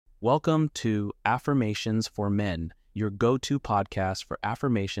Welcome to Affirmations for Men, your go-to podcast for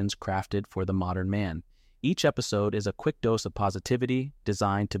affirmations crafted for the modern man. Each episode is a quick dose of positivity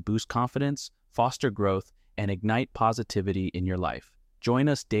designed to boost confidence, foster growth, and ignite positivity in your life. Join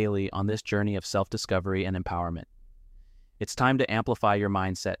us daily on this journey of self-discovery and empowerment. It's time to amplify your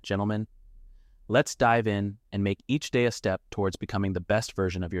mindset, gentlemen. Let's dive in and make each day a step towards becoming the best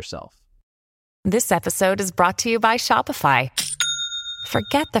version of yourself. This episode is brought to you by Shopify.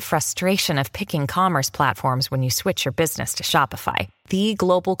 Forget the frustration of picking commerce platforms when you switch your business to Shopify, the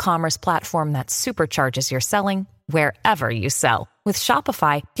global commerce platform that supercharges your selling wherever you sell. With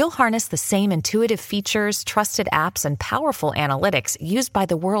Shopify, you'll harness the same intuitive features, trusted apps, and powerful analytics used by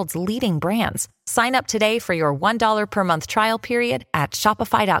the world's leading brands. Sign up today for your $1 per month trial period at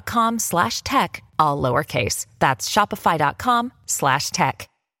shopify.com/tech, all lowercase. That's shopify.com/tech.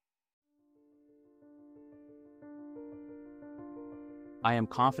 I am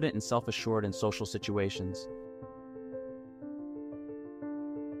confident and self-assured in social situations.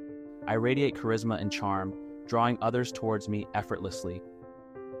 I radiate charisma and charm, drawing others towards me effortlessly.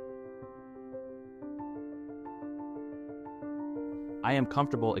 I am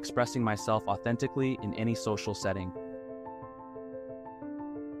comfortable expressing myself authentically in any social setting.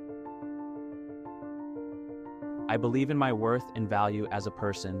 I believe in my worth and value as a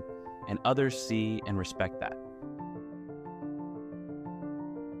person, and others see and respect that.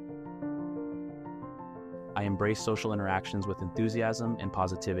 I embrace social interactions with enthusiasm and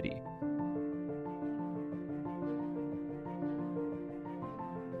positivity.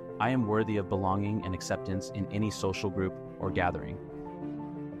 I am worthy of belonging and acceptance in any social group or gathering.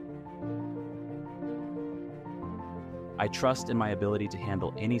 I trust in my ability to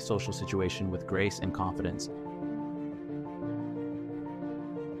handle any social situation with grace and confidence.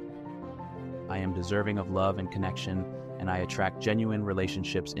 I am deserving of love and connection, and I attract genuine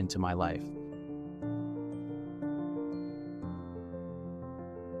relationships into my life.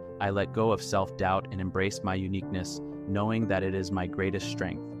 I let go of self-doubt and embrace my uniqueness, knowing that it is my greatest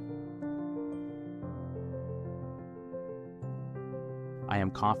strength. I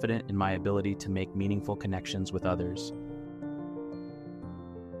am confident in my ability to make meaningful connections with others.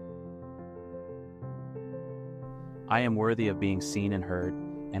 I am worthy of being seen and heard,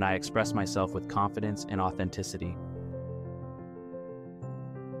 and I express myself with confidence and authenticity.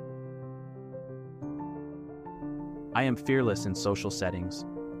 I am fearless in social settings,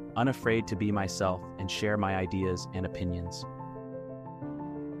 unafraid to be myself and share my ideas and opinions.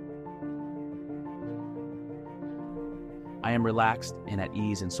 I am relaxed and at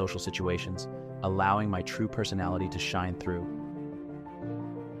ease in social situations, allowing my true personality to shine through.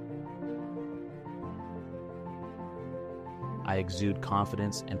 I exude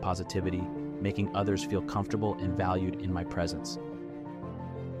confidence and positivity, making others feel comfortable and valued in my presence.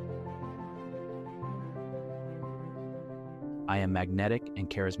 I am magnetic and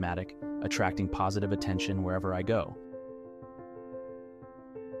charismatic, attracting positive attention wherever I go.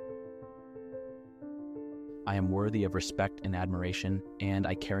 I am worthy of respect and admiration, and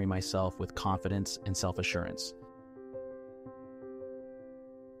I carry myself with confidence and self-assurance.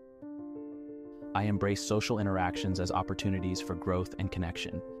 I embrace social interactions as opportunities for growth and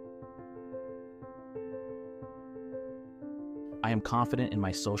connection. I am confident in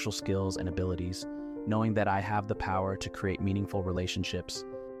my social skills and abilities, knowing that I have the power to create meaningful relationships.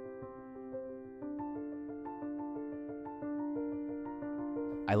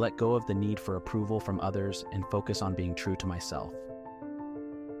 I let go of the need for approval from others and focus on being true to myself.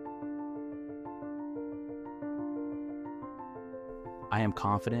 I am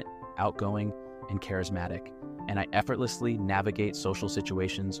confident, outgoing, and charismatic, and I effortlessly navigate social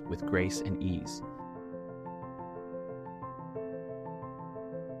situations with grace and ease.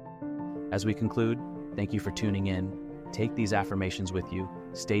 As we conclude, thank you for tuning in. Take these affirmations with you.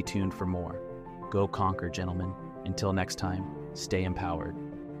 Stay tuned for more. Go conquer, gentlemen. Until next time, stay empowered.